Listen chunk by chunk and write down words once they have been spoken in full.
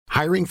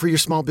Hiring for your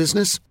small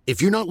business?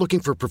 If you're not looking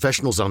for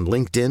professionals on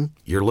LinkedIn,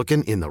 you're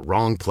looking in the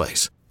wrong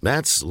place.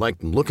 That's like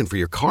looking for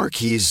your car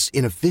keys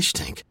in a fish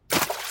tank.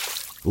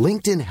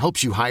 LinkedIn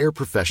helps you hire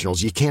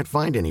professionals you can't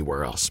find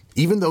anywhere else,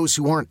 even those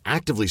who aren't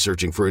actively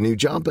searching for a new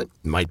job but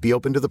might be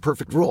open to the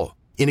perfect role.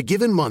 In a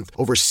given month,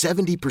 over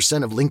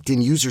 70% of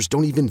LinkedIn users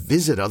don't even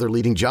visit other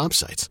leading job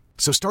sites.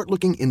 So start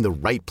looking in the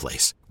right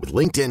place. With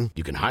LinkedIn,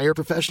 you can hire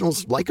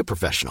professionals like a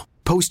professional.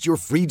 Post your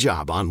free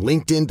job on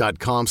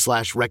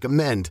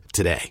linkedin.com/recommend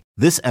today.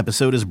 This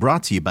episode is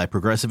brought to you by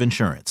Progressive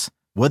Insurance.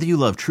 Whether you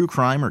love true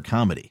crime or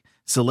comedy,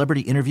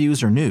 celebrity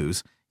interviews or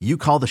news, you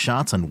call the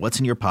shots on what's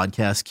in your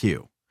podcast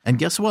queue. And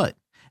guess what?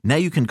 Now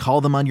you can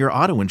call them on your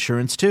auto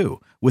insurance too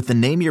with the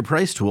Name Your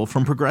Price tool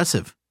from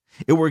Progressive.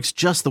 It works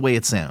just the way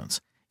it sounds.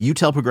 You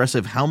tell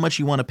Progressive how much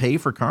you want to pay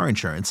for car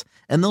insurance,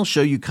 and they'll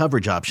show you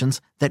coverage options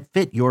that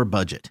fit your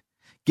budget.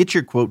 Get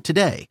your quote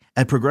today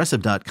at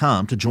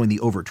Progressive.com to join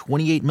the over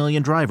 28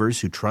 million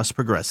drivers who trust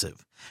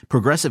Progressive.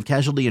 Progressive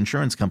Casualty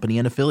Insurance Company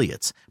and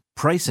Affiliates.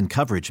 Price and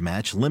coverage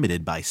match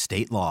limited by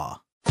state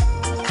law.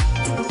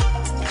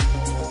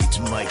 It's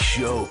Mike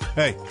Shope.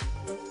 Hey,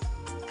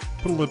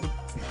 put a little.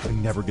 I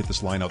never get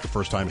this line out the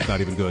first time. It's not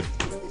even good.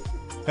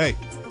 Hey,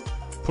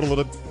 put a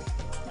little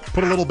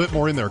bit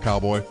more in there,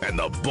 cowboy. And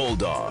the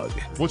Bulldog.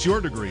 What's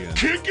your degree in?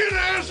 Kicking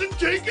ass and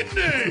taking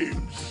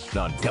names.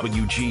 On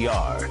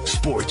WGR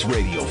Sports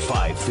Radio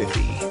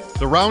 550.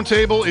 The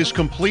roundtable is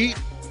complete.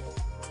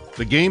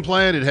 The game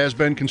plan, it has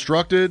been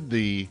constructed.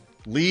 The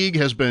league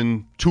has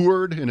been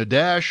toured in a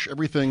dash,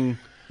 everything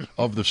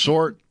of the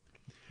sort.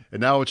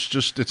 And now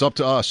it's up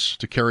to us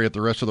to carry it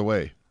the rest of the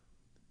way.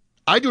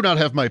 I do not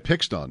have my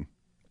picks done,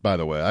 by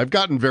the way. I've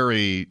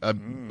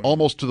gotten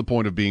almost to the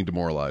point of being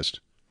demoralized.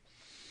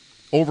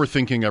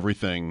 Overthinking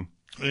everything.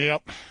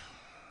 Yep.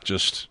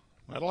 Just.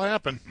 That'll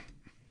happen.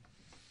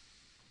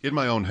 In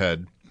my own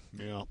head.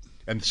 Yeah.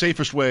 And the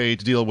safest way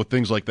to deal with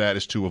things like that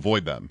is to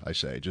avoid them, I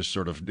say. Just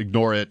sort of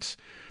ignore it.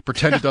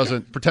 Pretend it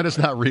doesn't. Pretend it's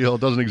not real.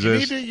 It doesn't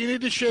exist. You need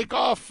to shake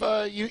off.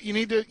 You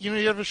need to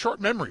have a short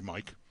memory,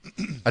 Mike.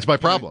 That's my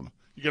problem.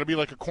 You got to be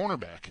like a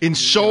cornerback. In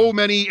so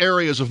many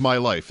areas of my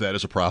life, that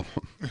is a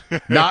problem.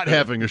 Not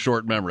having a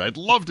short memory. I'd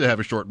love to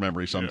have a short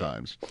memory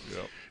sometimes.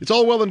 Yep. It's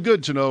all well and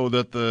good to know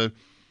that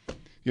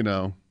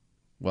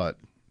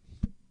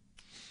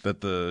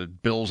that the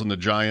Bills and the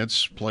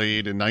Giants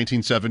played in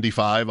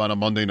 1975 on a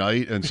Monday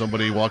night, and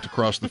somebody walked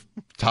across the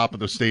top of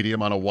the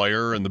stadium on a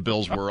wire, and the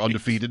Bills were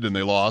undefeated, and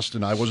they lost,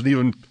 and I was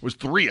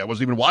 3. I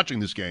wasn't even watching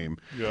this game.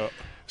 Yeah.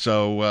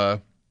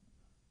 So,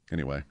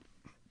 anyway.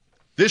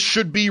 This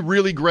should be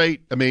really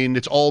great. I mean,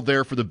 it's all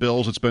there for the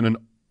Bills. It's been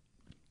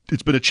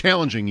a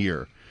challenging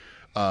year,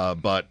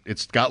 but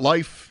it's got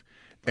life.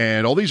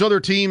 And all these other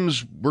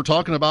teams we're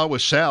talking about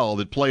with Sal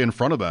that play in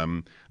front of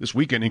them this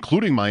weekend,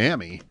 including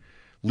Miami,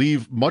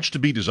 leave much to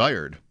be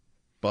desired.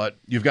 But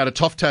you've got a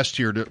tough test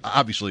here,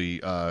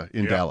 obviously,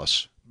 in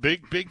Dallas.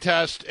 Big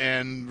test,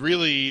 and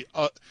really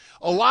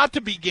a lot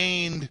to be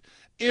gained.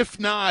 If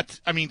not,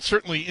 I mean,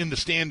 certainly in the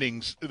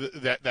standings,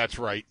 that's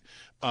right.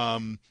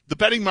 The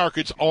betting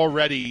markets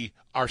already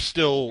are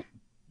still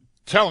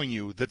telling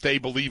you that they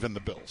believe in the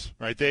Bills,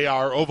 right? They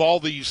are, of all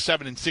these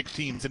 7 and 6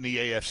 teams in the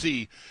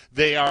AFC,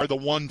 they are the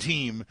one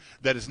team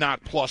that is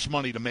not plus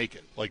money to make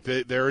it. Like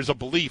there is a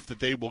belief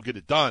that they will get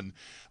it done.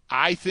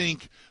 I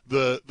think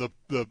the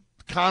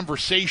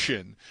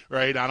conversation,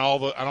 right, on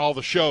all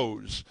the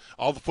shows,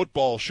 all the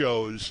football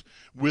shows,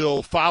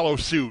 will follow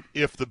suit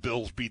if the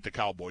Bills beat the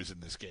Cowboys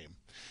in this game.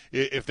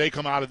 If they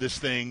come out of this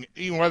thing,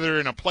 even whether they're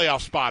in a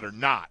playoff spot or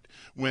not,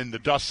 when the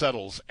dust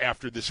settles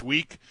after this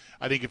week,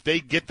 I think if they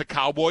get the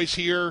Cowboys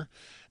here,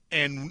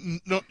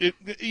 and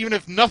even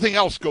if nothing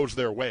else goes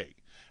their way,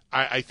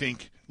 I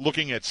think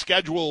looking at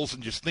schedules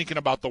and just thinking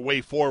about the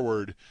way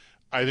forward,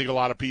 I think a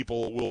lot of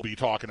people will be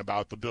talking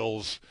about the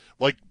Bills,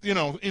 like,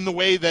 in the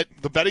way that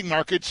the betting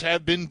markets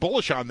have been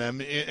bullish on them,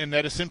 and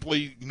that is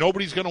simply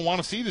nobody's going to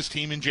want to see this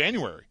team in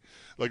January.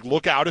 Like,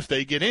 look out if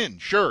they get in.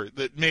 Sure,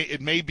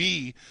 it may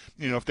be,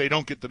 if they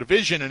don't get the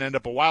division and end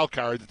up a wild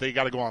card, that they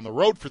got to go on the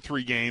road for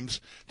 3 games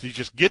to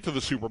just get to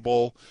the Super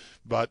Bowl.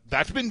 But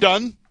that's been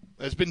done.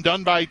 That's been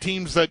done by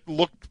teams that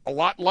look a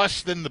lot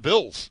less than the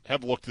Bills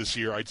have looked this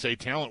year, I'd say,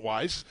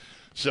 talent-wise.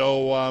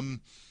 So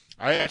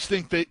I just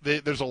think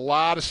there's a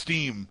lot of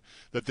steam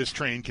that this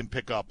train can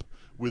pick up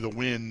with a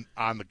win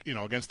on the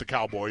against the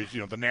Cowboys.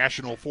 The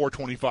national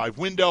 425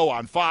 window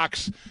on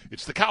Fox.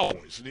 It's the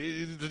Cowboys.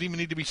 It doesn't even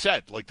need to be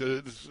said. Like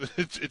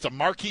it's a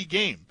marquee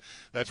game.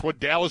 That's what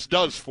Dallas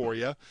does for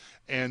you.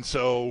 And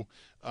so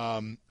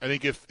I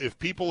think if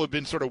people have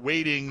been sort of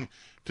waiting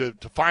to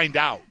find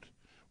out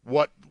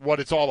what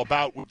it's all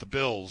about with the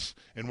Bills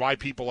and why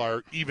people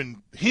are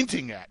even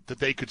hinting at that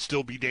they could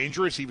still be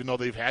dangerous even though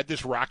they've had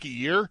this rocky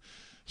year,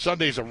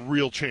 Sunday's a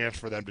real chance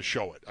for them to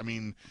show it. I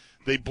mean,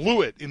 they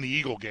blew it in the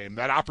Eagle game.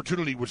 That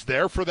opportunity was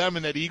there for them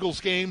in that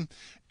Eagles game,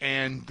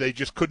 and they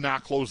just could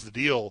not close the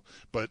deal.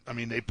 But, I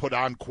mean, they put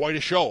on quite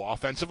a show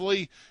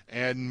offensively,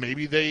 and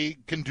maybe they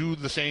can do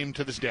the same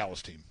to this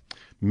Dallas team.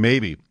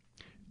 Maybe.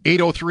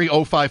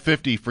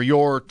 803-0550 for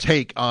your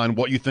take on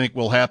what you think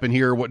will happen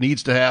here, what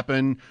needs to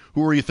happen,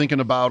 who are you thinking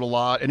about a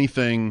lot,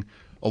 anything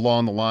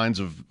along the lines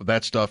of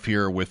that stuff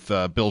here with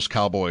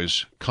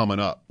Bills-Cowboys coming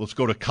up. Let's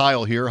go to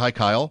Kyle here. Hi,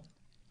 Kyle.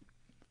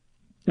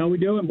 How we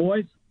doing,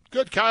 boys?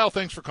 Good, Kyle.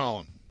 Thanks for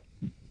calling.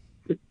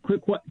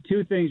 Quick,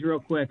 two things real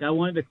quick. I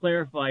wanted to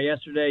clarify.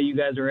 Yesterday, you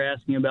guys were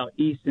asking about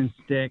Easton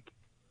Stick.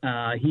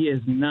 He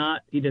does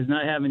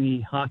not have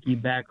any hockey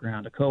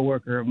background. A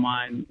coworker of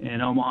mine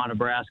in Omaha,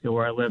 Nebraska,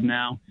 where I live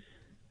now,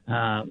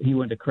 he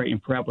went to Creighton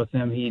Prep with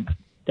him.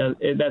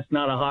 That's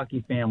not a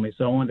hockey family.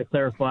 So I wanted to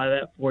clarify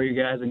that for you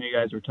guys. And you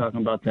guys were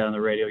talking about that on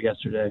the radio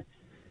yesterday.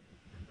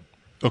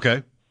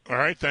 Okay. All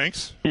right.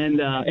 Thanks.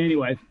 And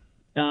anyway,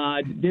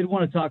 I did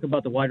want to talk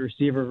about the wide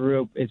receiver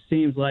group. It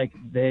seems like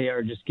they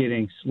are just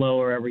getting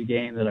slower every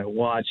game that I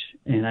watch.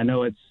 And I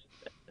know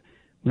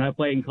when I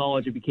played in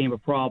college, it became a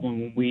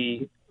problem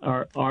when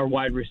our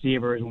wide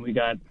receivers, when we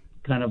got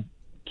kind of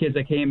kids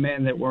that came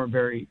in that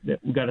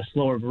we got a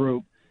slower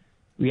group.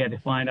 We had to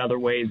find other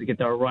ways to get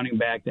our running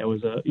back that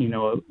was a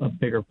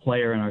bigger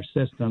player in our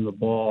system, the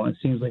ball. And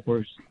it seems like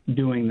we're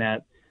doing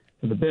that.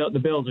 The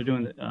Bills are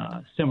doing it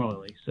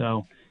similarly.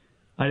 So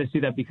I just see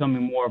that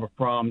becoming more of a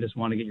problem. Just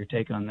want to get your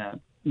take on that.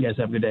 You guys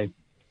have a good day.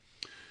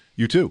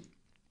 You too.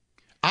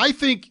 I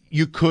think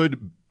you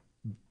could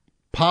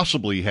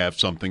possibly have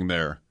something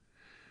there.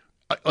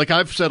 Like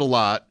I've said a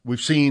lot,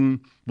 we've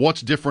seen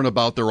what's different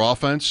about their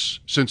offense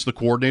since the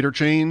coordinator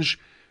change.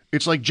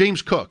 It's like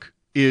James Cook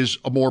is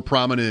a more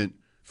prominent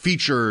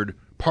featured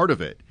part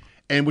of it.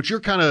 And what you're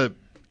kind of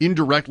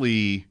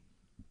indirectly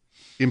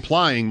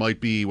implying might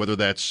be whether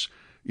that's,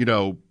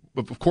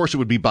 of course it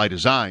would be by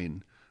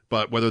design,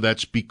 but whether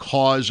that's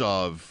because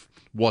of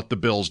what the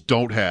Bills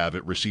don't have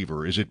at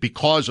receiver. Is it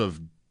because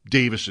of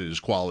Davis's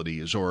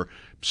qualities or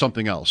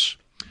something else?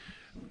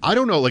 I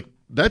don't know. Like,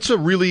 that's a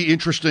really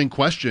interesting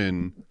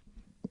question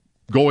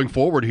going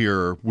forward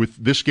here with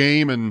this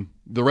game and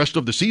the rest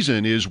of the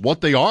season is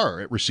what they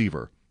are at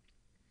receiver.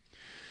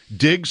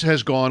 Diggs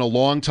has gone a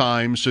long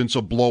time since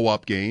a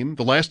blow-up game.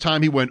 The last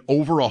time he went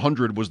over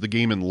 100 was the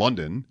game in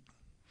London,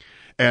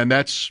 and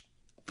that's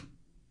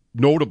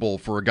notable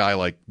for a guy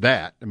like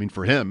that. I mean,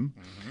 for him.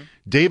 Mm-hmm.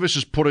 Davis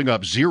is putting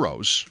up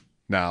zeros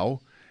now,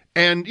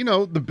 and,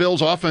 the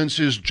Bills' offense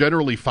is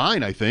generally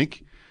fine, I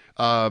think,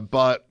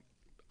 but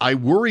I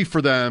worry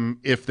for them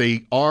if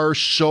they are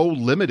so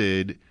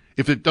limited,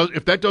 if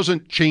that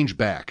doesn't change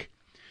back,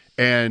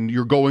 and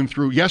you're going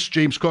through, yes,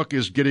 James Cook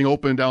is getting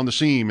open down the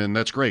seam, and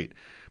that's great.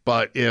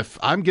 But if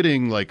I'm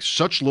getting like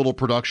such little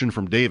production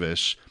from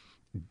Davis,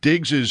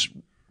 Diggs'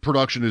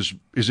 production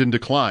is in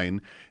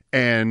decline,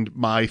 and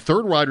my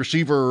third wide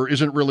receiver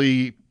isn't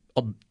really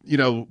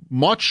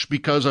much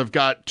because I've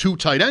got two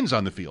tight ends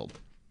on the field.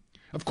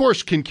 Of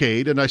course,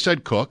 Kincaid, and I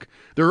said Cook.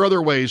 There are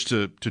other ways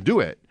to do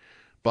it,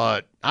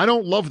 but I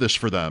don't love this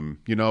for them,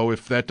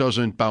 if that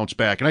doesn't bounce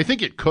back. And I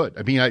think it could.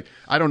 I mean,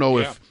 I don't know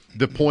if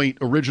the point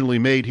originally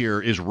made here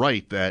is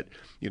right that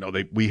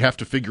we have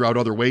to figure out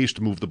other ways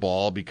to move the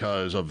ball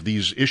because of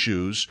these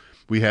issues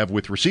we have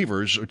with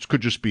receivers. It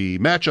could just be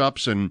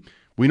matchups, and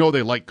we know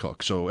they like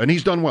Cook. And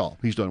he's done well.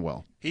 He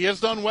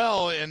has done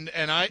well, and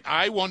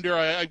I wonder.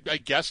 I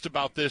guessed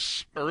about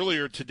this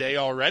earlier today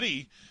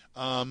already.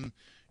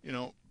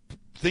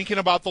 Thinking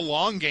about the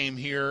long game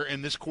here,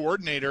 and this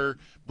coordinator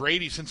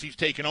Brady, since he's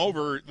taken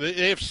over,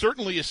 they have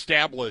certainly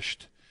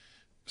established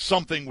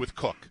something with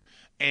Cook.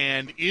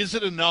 And is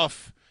it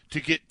enough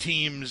to get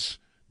teams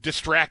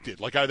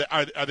distracted? Like, are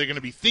they going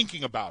to be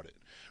thinking about it,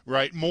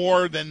 right,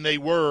 more than they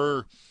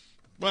were,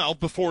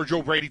 before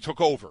Joe Brady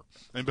took over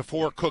and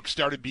before Cook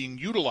started being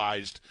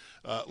utilized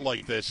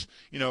like this?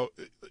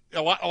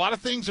 A lot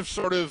of things have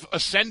sort of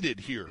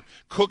ascended here.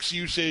 Cook's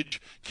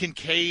usage,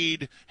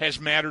 Kincaid has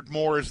mattered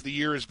more as the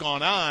year has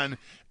gone on.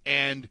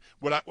 And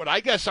what I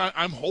guess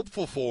I'm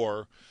hopeful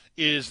for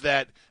is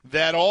that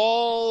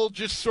all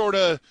just sort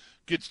of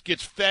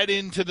gets fed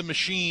into the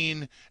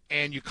machine,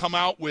 and you come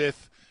out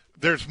with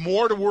there's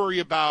more to worry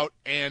about,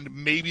 and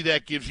maybe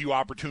that gives you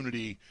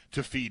opportunity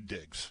to feed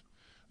Diggs.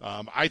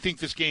 I think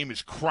this game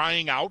is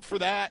crying out for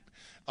that.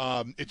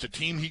 It's a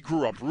team he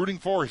grew up rooting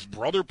for. His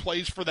brother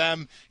plays for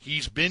them.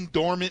 He's been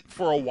dormant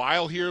for a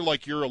while here,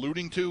 like you're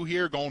alluding to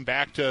here, going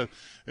back to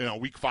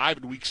week 5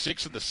 and week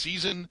 6 of the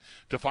season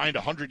to find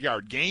a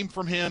 100-yard game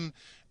from him.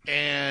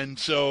 And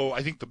so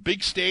I think the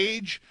big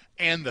stage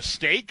and the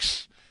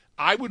stakes,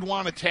 I would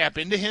want to tap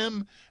into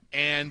him.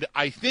 And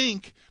I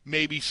think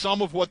maybe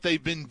some of what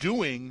they've been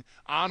doing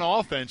on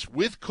offense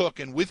with Cook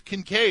and with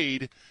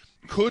Kincaid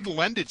could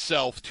lend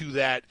itself to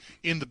that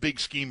in the big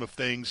scheme of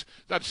things.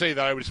 Not to say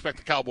that I would expect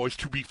the Cowboys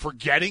to be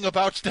forgetting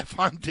about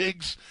Stephon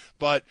Diggs,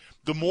 but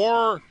the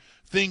more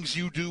things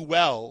you do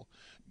well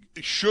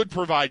should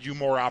provide you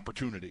more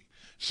opportunity.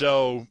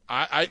 So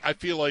I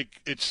feel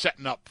like it's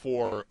setting up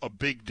for a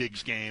big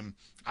Diggs game.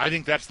 I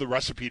think that's the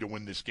recipe to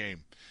win this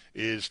game,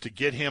 is to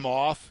get him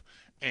off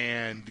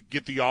and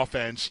get the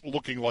offense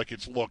looking like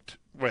it's looked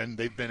when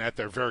they've been at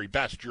their very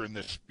best during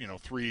this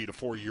 3 to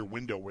 4 year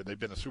window where they've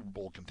been a Super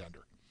Bowl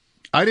contender.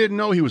 I didn't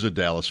know he was a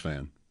Dallas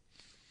fan.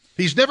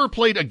 He's never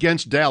played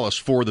against Dallas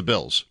for the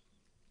Bills.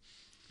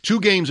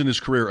 2 games in his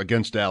career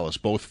against Dallas,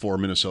 both for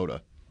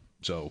Minnesota.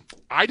 So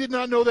I did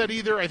not know that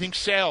either. I think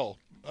Sal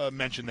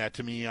mentioned that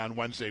to me on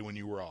Wednesday when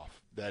you were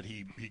off, that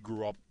he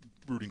grew up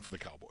rooting for the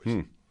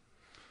Cowboys.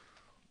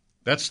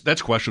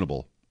 That's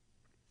questionable.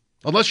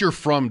 Unless you're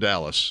from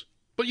Dallas.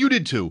 But you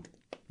did too.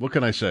 What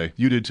can I say?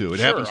 You did too.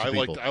 It happens to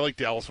people. I liked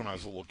Dallas when I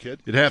was a little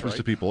kid. It happens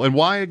to people. And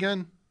why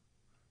again?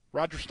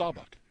 Roger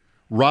Staubach.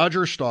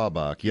 Roger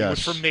Staubach, yes. He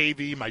was from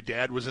Navy. My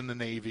dad was in the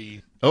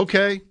Navy.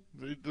 Okay.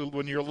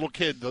 When you're a little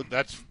kid,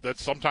 that's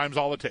sometimes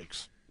all it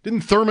takes.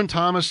 Didn't Thurman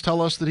Thomas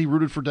tell us that he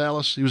rooted for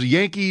Dallas? He was a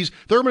Yankees.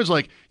 Thurman's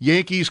like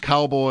Yankees,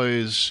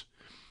 Cowboys,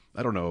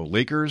 I don't know,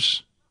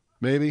 Lakers,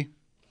 maybe.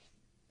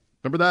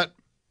 Remember that?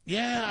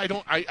 Yeah, I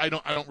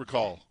don't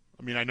recall.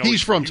 I mean, I know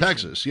he's from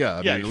Texas. Yeah,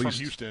 I mean, he's from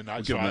Houston. I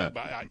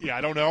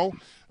don't know.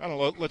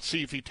 Let's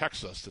see if he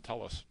texts us to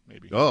tell us.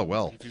 Maybe. Oh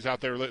well. If he's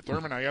out there,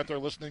 Thurman, are you out there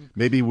listening?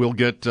 Maybe we'll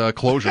get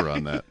closure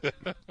on that.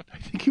 I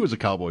think he was a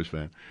Cowboys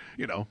fan.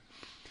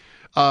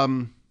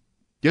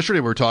 Yesterday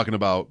we were talking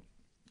about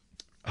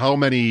how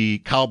many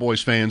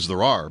Cowboys fans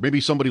there are.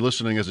 Maybe somebody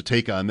listening has a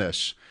take on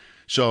this.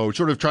 So,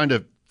 sort of trying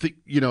to,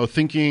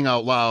 thinking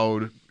out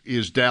loud,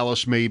 is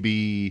Dallas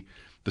maybe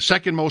the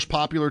second most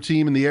popular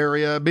team in the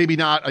area? Maybe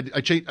not.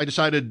 I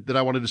decided that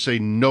I wanted to say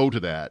no to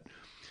that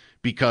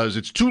because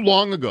it's too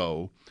long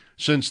ago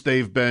since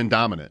they've been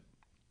dominant.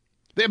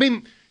 I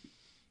mean,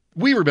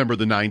 we remember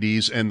the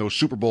 90s and those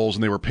Super Bowls,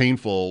 and they were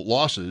painful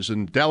losses,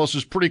 and Dallas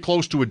is pretty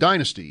close to a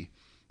dynasty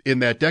in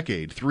that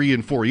decade, 3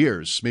 and 4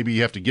 years. Maybe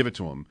you have to give it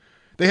to them.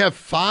 They have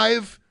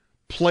 5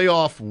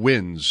 playoff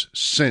wins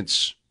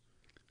since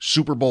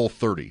Super Bowl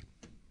 30.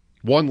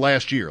 One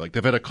last year. Like,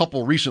 they've had a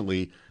couple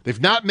recently.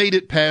 They've not made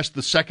it past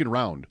the second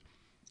round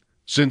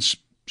since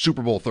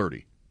Super Bowl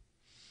 30.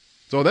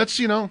 So that's,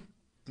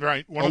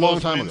 right. One of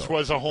those wins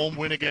was a home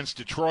win against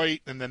Detroit,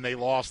 and then they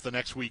lost the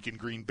next week in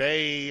Green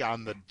Bay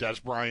on the Des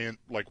Bryant,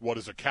 what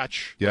is a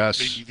catch? Yes,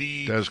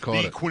 maybe Des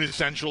caught it.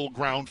 Quintessential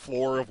ground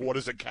floor of what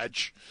is a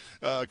catch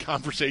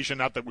conversation.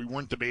 Not that we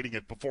weren't debating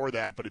it before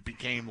that, but it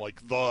became I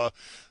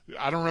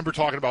don't remember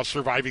talking about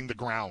surviving the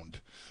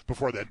ground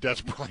before that Des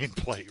Bryant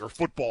play or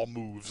football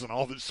moves and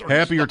all this sort of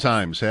stuff. Happier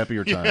times.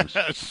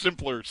 Yeah,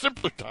 simpler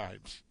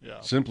times.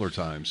 Yeah. Simpler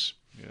times.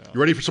 Yeah. You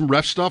ready for some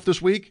ref stuff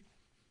this week?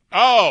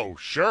 Oh,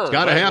 sure. It's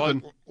got to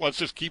happen. Let's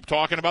just keep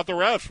talking about the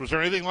refs. Was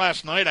there anything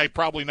last night?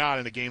 Probably not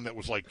in a game that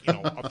was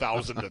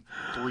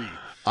 1,000-3.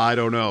 I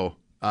don't know.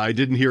 I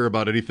didn't hear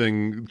about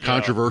anything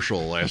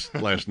controversial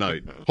last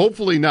night.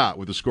 Hopefully not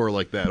with a score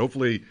like that.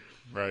 Hopefully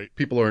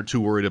people aren't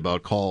too worried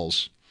about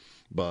calls.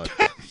 But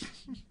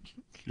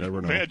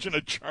never know. Imagine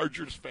a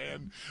Chargers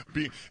fan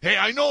being, hey,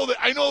 I know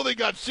they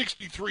got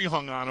 63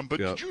 hung on them, but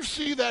did you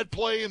see that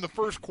play in the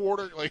first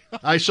quarter?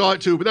 I saw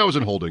it too, but that was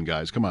in holding,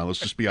 guys. Come on, let's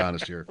just be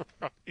honest here.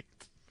 Right.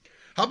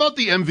 How about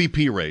the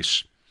MVP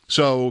race?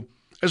 So,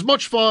 as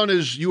much fun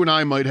as you and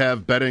I might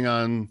have betting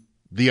on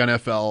the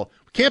NFL,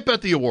 we can't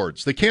bet the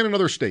awards. They can in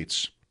other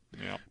states,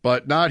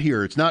 but not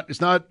here. It's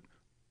not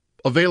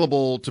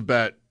available to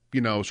bet,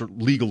 sort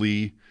of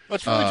legally.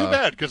 That's really too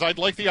bad because I'd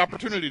like the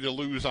opportunity to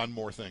lose on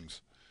more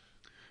things.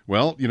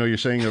 Well, you're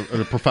saying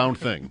a profound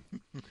thing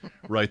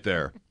right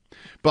there.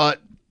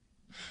 But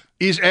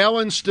is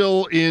Allen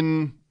still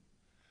in?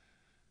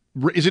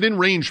 Is it in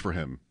range for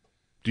him?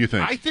 Do you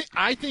think?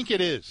 I think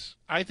it is.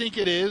 I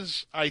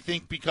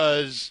think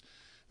because,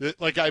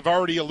 I've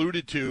already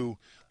alluded to,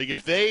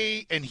 if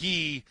they and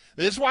he,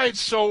 this is why it's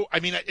so. I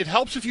mean, it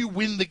helps if you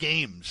win the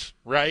games,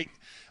 right?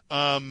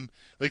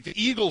 Like the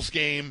Eagles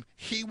game,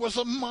 he was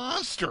a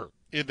monster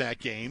in that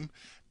game,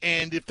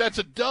 and if that's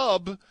a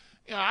dub.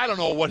 I don't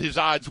know what his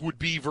odds would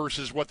be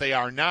versus what they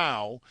are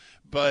now,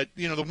 but,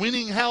 the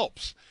winning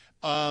helps.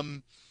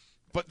 But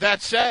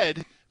that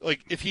said,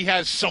 if he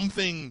has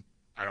something,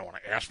 I don't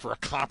want to ask for a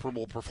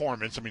comparable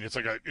performance. I mean, it's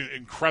an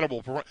incredible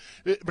performance.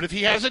 But if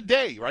he has a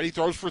day, right, he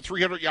throws for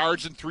 300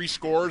 yards and 3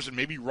 scores and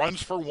maybe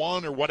runs for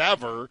 1 or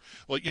whatever,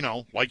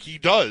 like he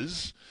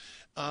does,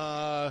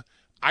 I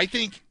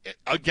think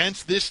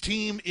against this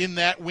team in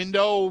that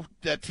window,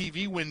 that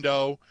TV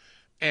window,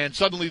 and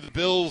suddenly the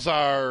Bills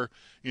are –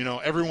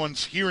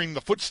 everyone's hearing the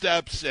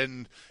footsteps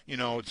and,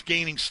 it's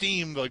gaining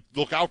steam.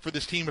 Look out for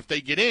this team if they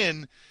get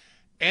in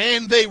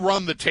and they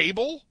run the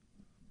table.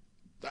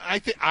 I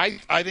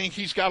think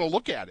he's got to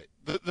look at it.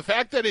 The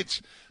fact that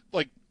it's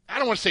I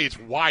don't want to say it's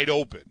wide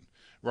open,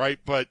 right?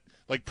 But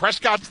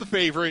Prescott's the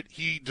favorite.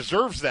 He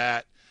deserves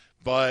that,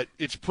 but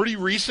it's pretty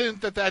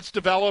recent that that's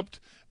developed.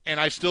 And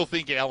I still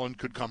think Allen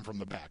could come from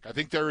the back. I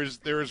think there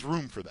is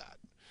room for that.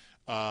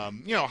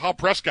 How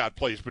Prescott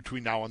plays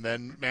between now and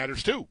then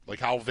matters too.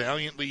 How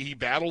valiantly he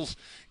battles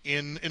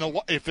in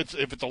if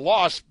it's a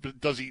loss,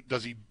 does he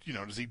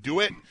do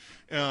it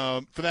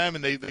for them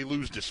and they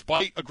lose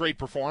despite a great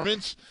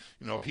performance?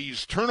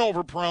 He's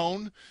turnover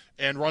prone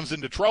and runs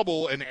into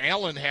trouble, and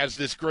Allen has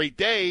this great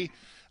day.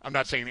 I'm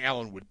not saying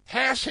Allen would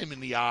pass him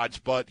in the odds,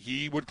 but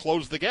he would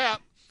close the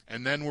gap,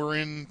 and then we're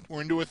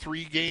into a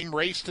 3-game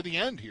race to the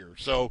end here.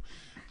 So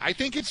I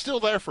think it's still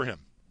there for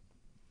him.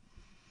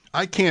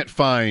 I can't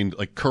find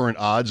like current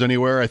odds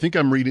anywhere. I think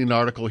I'm reading an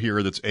article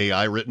here that's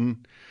AI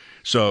written.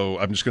 So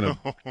I'm just going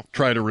to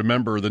try to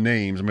remember the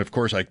names. I mean, of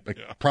course, I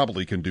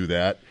probably can do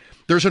that.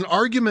 There's an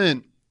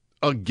argument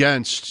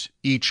against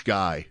each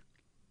guy.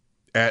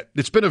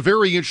 It's been a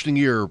very interesting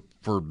year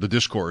for the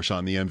discourse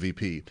on the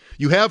MVP.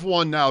 You have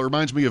one now, it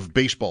reminds me of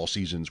baseball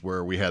seasons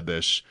where we had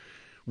this,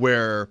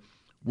 where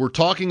we're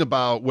talking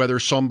about whether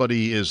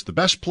somebody is the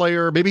best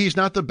player. Maybe he's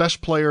not the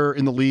best player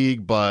in the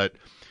league, but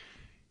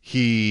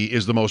he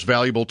is the most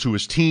valuable to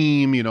his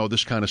team,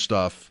 this kind of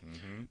stuff.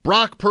 Mm-hmm.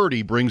 Brock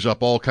Purdy brings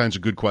up all kinds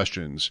of good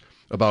questions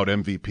about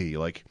MVP.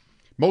 Like,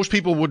 most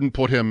people wouldn't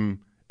put him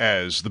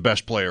as the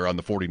best player on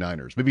the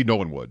 49ers. Maybe no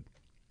one would.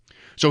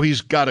 So he's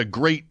got a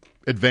great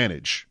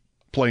advantage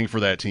playing for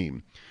that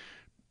team.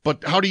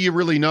 But how do you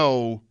really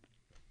know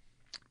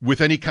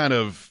with any kind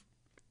of,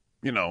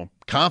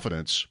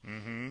 confidence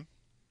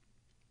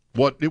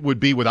what it would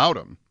be without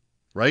him,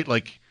 right?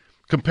 Like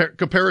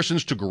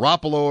comparisons to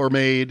Garoppolo are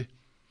made.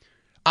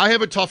 I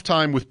have a tough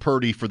time with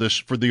Purdy for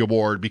the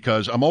award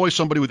because I'm always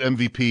somebody with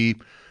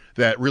MVP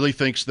that really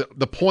thinks that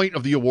the point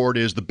of the award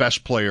is the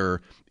best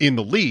player in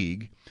the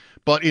league.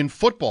 But in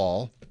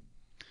football,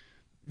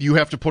 you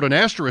have to put an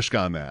asterisk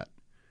on that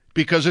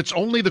because it's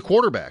only the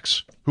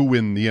quarterbacks who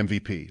win the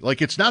MVP.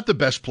 Like, it's not the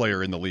best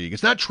player in the league.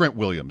 It's not Trent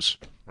Williams,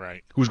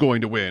 right, who's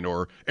going to win,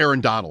 or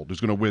Aaron Donald, who's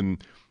going to win.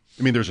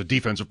 I mean, there's a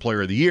defensive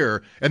player of the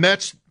year, and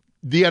that's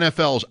the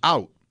NFL's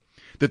out,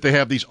 that they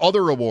have these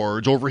other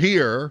awards over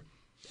here.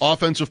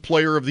 Offensive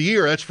player of the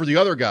year, that's for the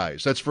other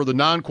guys. That's for the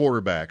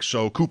non-quarterbacks.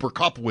 So Cooper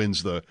Kupp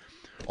wins the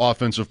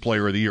offensive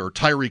player of the year. Or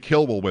Tyreek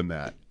Hill will win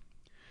that.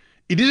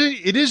 It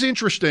is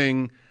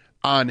interesting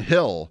on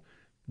Hill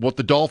what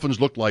the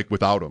Dolphins looked like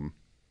without him.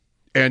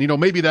 And,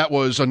 maybe that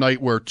was a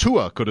night where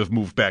Tua could have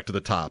moved back to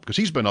the top because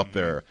he's been up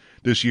there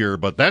this year,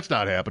 but that's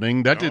not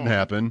happening. That didn't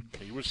happen.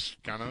 He was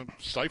kind of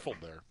stifled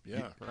there.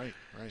 Yeah, right.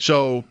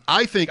 So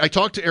I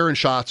talked to Aaron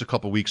Schatz a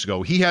couple weeks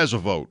ago. He has a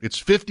vote. It's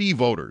 50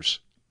 voters.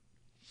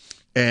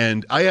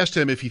 And I asked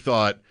him if he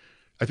thought,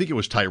 I think it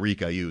was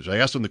Tyreek I used. I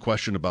asked him the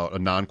question about a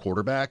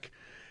non-quarterback,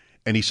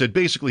 and he said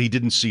basically he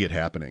didn't see it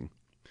happening.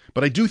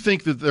 But I do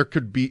think that it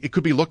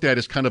could be looked at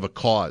as kind of a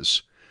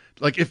cause.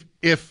 Like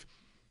if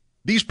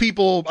these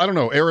people, I don't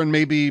know, Aaron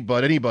maybe,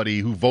 but anybody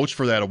who votes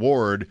for that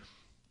award,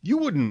 you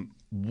wouldn't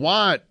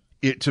want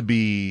it to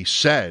be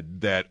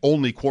said that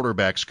only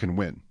quarterbacks can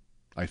win,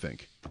 I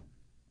think.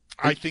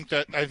 I think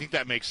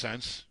that makes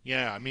sense.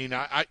 Yeah, I mean,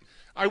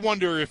 I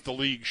wonder if the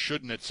league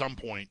shouldn't at some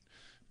point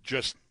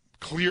just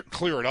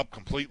clear it up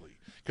completely.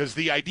 Because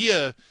the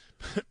idea,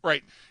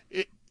 right,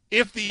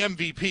 if the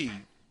MVP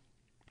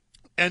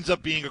ends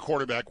up being a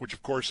quarterback, which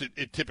of course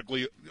it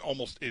typically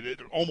almost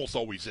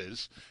always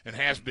is and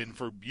has been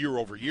for year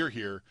over year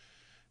here.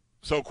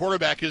 So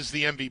quarterback is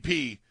the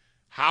MVP.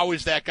 How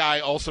is that guy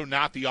also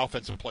not the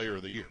offensive player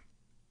of the year?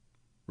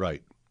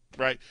 Right.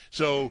 Right.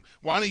 So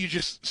why don't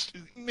you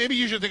maybe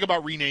you should think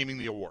about renaming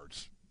the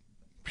awards.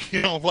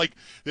 Like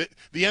the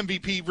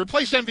MVP,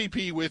 replace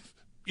MVP with,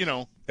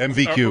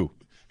 MVQ.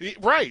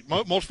 Right.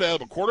 Most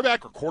valuable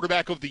quarterback or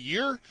quarterback of the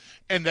year.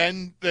 And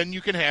then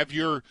you can have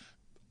your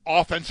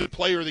offensive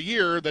player of the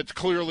year that's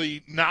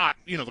clearly not,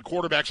 the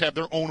quarterbacks have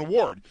their own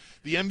award.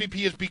 The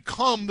MVP has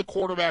become the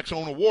quarterback's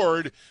own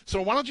award.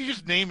 So why don't you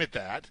just name it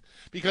that?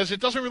 Because it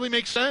doesn't really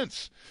make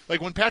sense.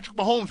 Like when Patrick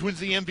Mahomes wins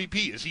the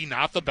MVP, is he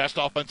not the best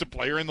offensive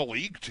player in the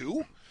league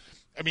too?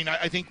 I mean,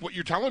 I think what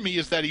you're telling me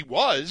is that he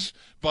was,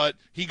 but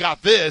he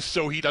got this,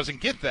 so he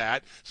doesn't get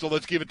that. So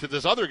let's give it to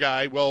this other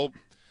guy. Well,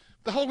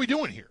 the hell are we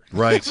doing here?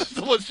 Right.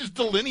 So let's just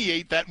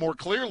delineate that more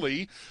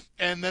clearly,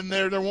 and then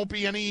there won't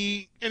be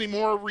any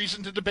more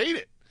reason to debate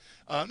it.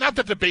 Not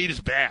that debate is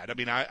bad. I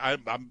mean,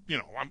 I'm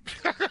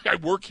I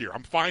work here.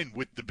 I'm fine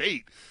with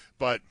debate,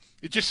 but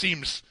it just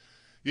seems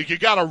you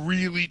got to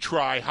really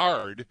try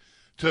hard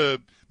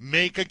to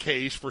make a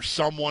case for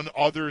someone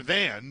other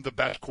than the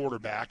best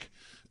quarterback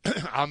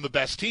on the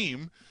best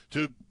team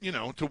to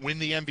win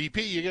the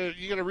MVP.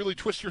 You got to really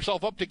twist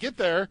yourself up to get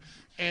there.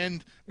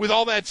 And with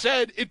all that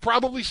said, it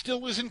probably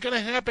still isn't going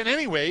to happen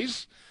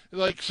anyways.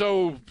 Like,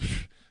 so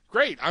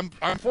great. I'm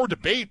for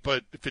debate,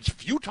 but if it's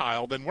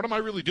futile, then what am I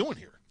really doing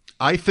here?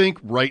 I think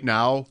right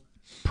now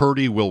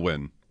Purdy will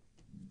win.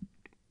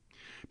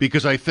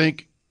 Because I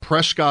think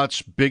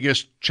Prescott's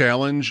biggest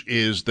challenge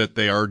is that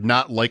they are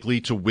not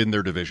likely to win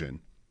their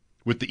division.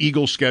 With the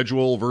Eagles'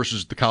 schedule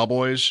versus the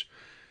Cowboys,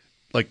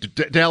 like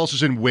Dallas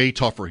is in way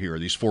tougher here,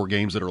 these 4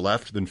 games that are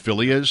left, than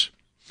Philly is,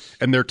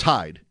 and they're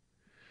tied.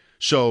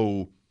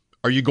 So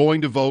are you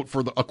going to vote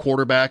for a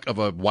quarterback of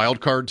a wild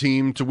card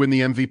team to win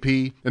the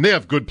MVP? And they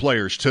have good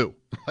players too.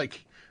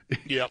 Like,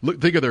 yep.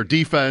 Think of their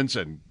defense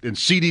and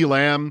CeeDee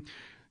Lamb.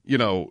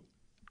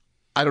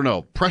 I don't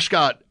know.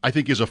 Prescott, I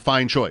think, is a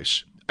fine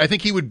choice. I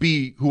think he would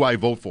be who I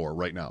vote for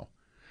right now.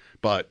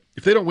 But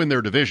if they don't win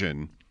their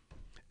division,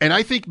 and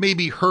I think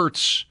maybe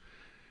Hurts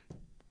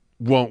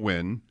won't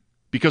win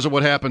because of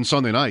what happened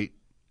Sunday night,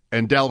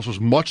 and Dallas was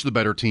much the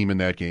better team in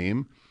that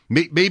game.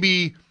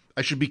 Maybe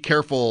I should be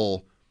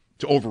careful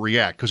to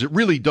overreact because it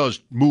really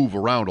does move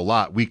around a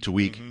lot week to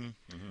week.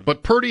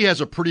 But Purdy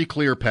has a pretty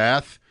clear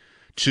path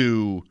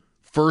to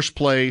first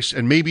place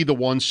and maybe the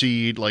 1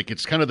 seed. Like,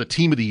 it's kind of the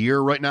team of the year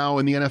right now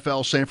in the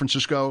NFL, San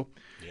Francisco.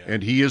 Yeah.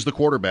 And he is the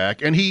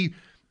quarterback. And he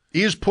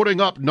is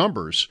putting up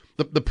numbers.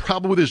 The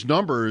problem with his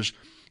numbers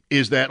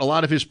is that a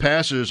lot of his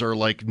passes are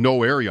like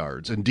no air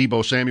yards, and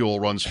Deebo Samuel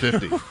runs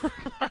 50.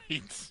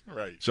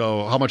 Right.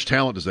 So how much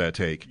talent does that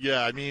take?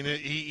 Yeah, I mean,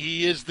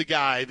 he is the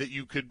guy that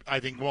you could, I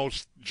think,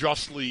 most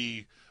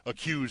justly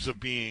accuse of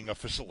being a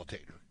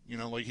facilitator. You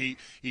know, like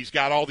he's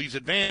got all these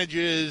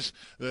advantages,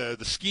 the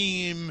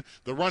scheme,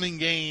 the running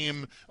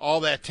game, all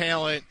that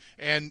talent.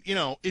 And, you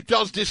know, it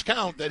does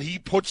discount that he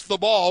puts the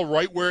ball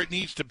right where it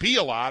needs to be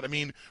a lot. I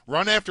mean,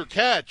 run after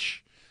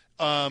catch,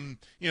 you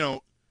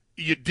know,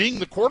 you ding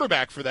the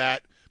quarterback for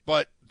that,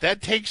 but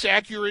that takes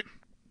accurate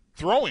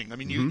throwing. I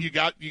mean, you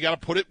got to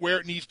put it where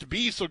it needs to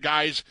be so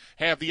guys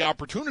have the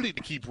opportunity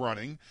to keep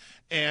running.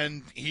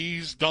 And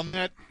he's done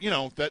that, you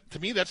know, that to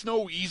me, that's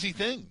no easy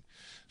thing.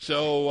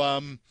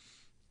 So,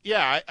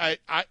 yeah,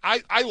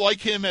 I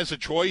like him as a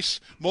choice,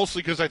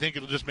 mostly because I think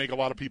it'll just make a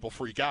lot of people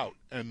freak out,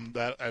 and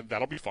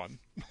that'll be fun.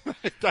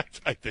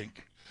 I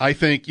think. I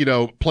think, you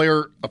know,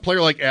 a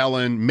player like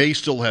Allen may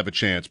still have a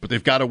chance, but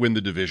they've got to win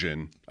the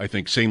division. I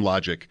think same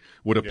logic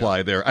would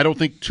apply there. I don't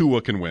think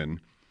Tua can win.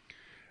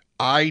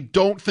 I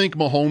don't think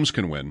Mahomes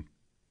can win.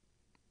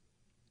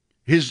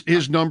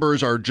 His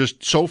numbers are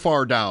just so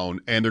far down,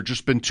 and they're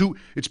just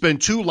it's been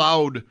too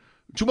loud,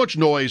 too much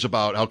noise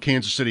about how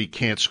Kansas City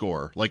can't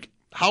score. Like,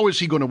 how is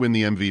he going to win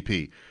the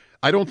MVP?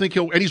 I don't think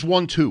and he's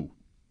won 2.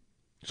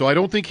 So I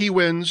don't think he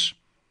wins.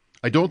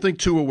 I don't think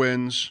Tua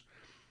wins.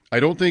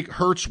 I don't think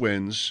Hurts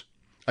wins.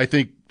 I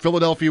think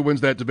Philadelphia wins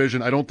that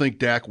division. I don't think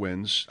Dak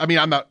wins. I mean,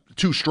 I'm not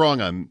too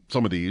strong on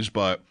some of these,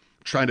 but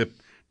trying to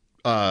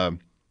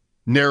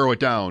narrow it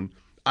down.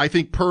 I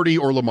think Purdy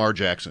or Lamar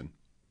Jackson.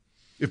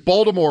 If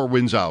Baltimore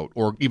wins out,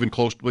 or even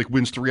close, like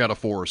wins 3 out of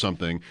 4 or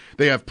something,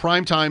 they have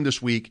prime time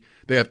this week.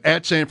 They have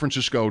at San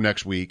Francisco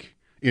next week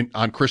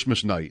on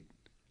Christmas night.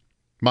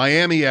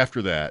 Miami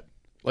after that.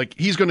 Like,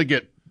 he's going to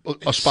get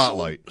a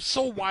spotlight.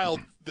 So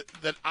wild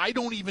that I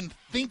don't even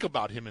think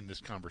about him in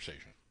this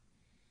conversation.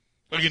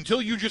 Like,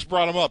 until you just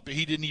brought him up,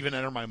 he didn't even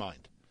enter my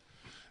mind.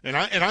 And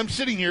I'm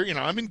sitting here, you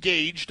know, I'm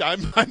engaged.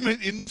 I'm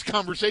in this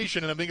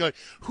conversation, and I'm thinking, like,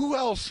 who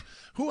else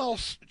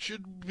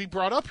should be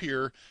brought up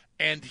here?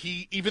 And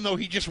he, even though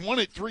he just won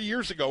it 3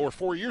 years ago or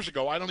 4 years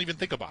ago, I don't even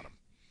think about him.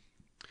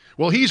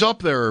 Well, he's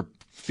up there,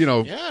 you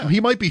know. Yeah. He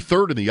might be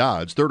third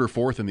or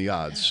fourth in the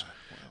odds.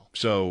 Yeah, well.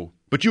 So,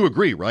 but you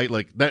agree, right?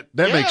 Like, that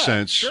makes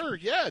sense. Sure,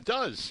 yeah, it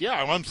does.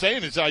 Yeah, what I'm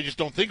saying is I just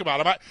don't think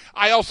about him.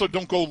 I also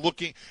don't go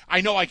looking.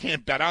 I know I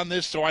can't bet on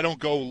this, so I don't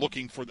go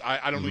looking for.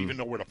 I don't even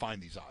know where to find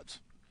these odds.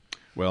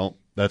 Well,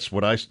 that's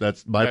my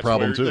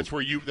problem too. That's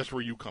where you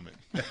come in.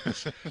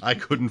 I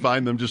couldn't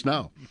find them just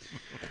now.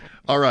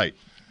 All right.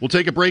 We'll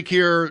take a break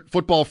here.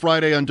 Football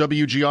Friday on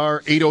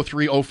WGR,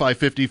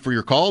 803-0550 for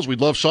your calls.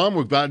 We'd love some.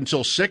 We've got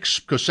until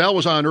 6, because Sal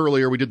was on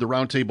earlier. We did the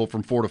roundtable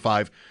from 4 to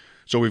 5.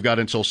 So we've got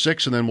until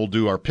 6, and then we'll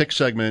do our pick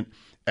segment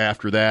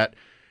after that.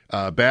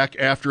 Back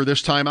after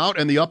this timeout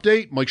and the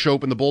update, Mike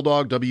Shope and the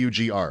Bulldog,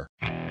 WGR.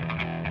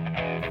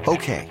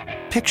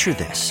 Okay, picture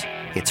this.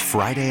 It's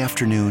Friday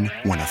afternoon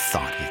when a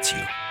thought hits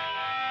you.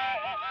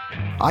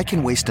 I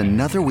can waste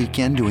another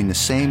weekend doing the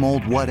same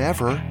old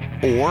whatever,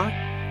 or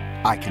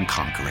I can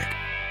conquer it.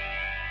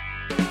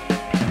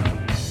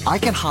 I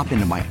can hop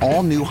into my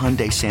all-new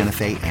Hyundai Santa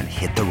Fe and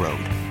hit the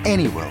road.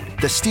 Any road.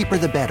 The steeper,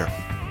 the better.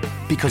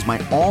 Because my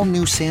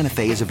all-new Santa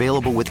Fe is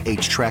available with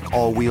H-Track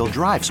all-wheel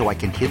drive, so I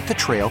can hit the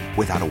trail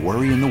without a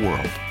worry in the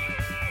world.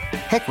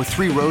 Heck, with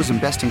 3 rows and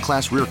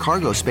best-in-class rear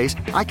cargo space,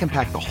 I can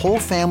pack the whole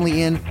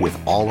family in with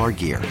all our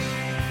gear.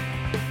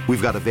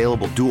 We've got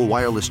available dual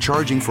wireless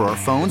charging for our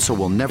phones, so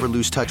we'll never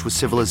lose touch with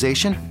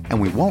civilization, and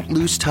we won't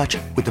lose touch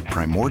with the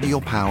primordial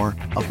power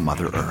of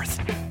Mother Earth.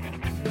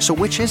 So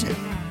which is it?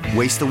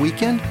 Waste the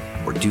weekend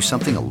or do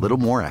something a little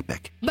more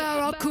epic?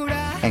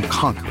 And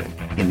conquer it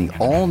in the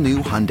all-new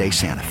Hyundai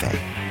Santa Fe.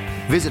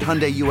 Visit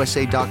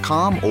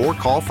HyundaiUSA.com or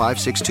call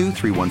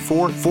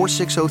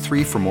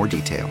 562-314-4603 for more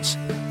details.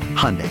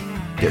 Hyundai,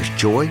 there's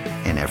joy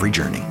in every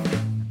journey.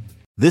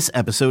 This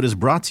episode is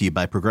brought to you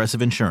by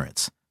Progressive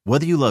Insurance.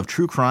 Whether you love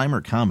true crime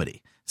or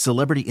comedy,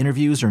 celebrity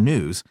interviews or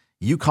news,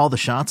 you call the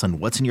shots on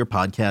what's in your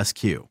podcast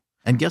queue.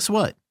 And guess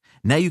what?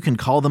 Now you can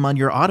call them on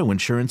your auto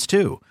insurance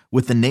too,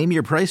 with the Name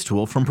Your Price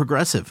tool from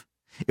Progressive.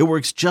 It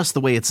works just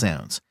the way it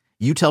sounds.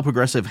 You tell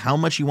Progressive how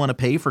much you want to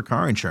pay for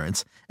car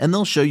insurance, and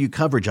they'll show you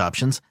coverage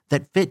options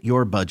that fit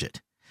your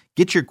budget.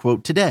 Get your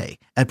quote today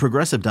at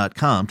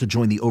Progressive.com to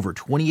join the over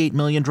 28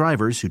 million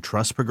drivers who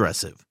trust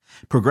Progressive.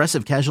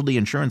 Progressive Casualty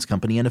Insurance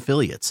Company and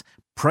Affiliates.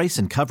 Price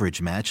and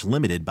coverage match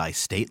limited by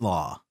state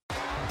law.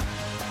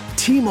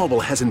 T-Mobile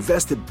has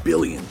invested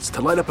billions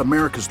to light up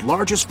America's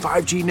largest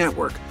 5G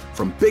network,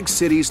 from big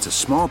cities to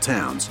small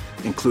towns,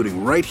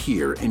 including right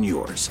here in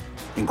yours.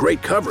 And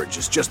great coverage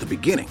is just the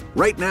beginning.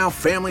 Right now,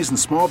 families and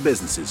small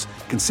businesses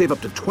can save up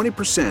to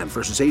 20%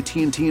 versus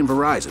AT&T and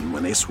Verizon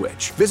when they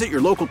switch. Visit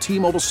your local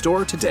T-Mobile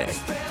store today.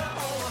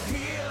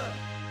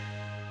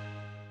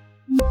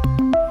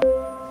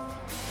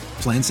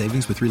 Plan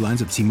savings with 3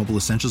 lines of T-Mobile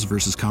Essentials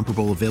versus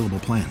comparable available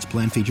plans.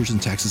 Plan features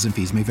and taxes and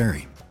fees may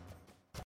vary.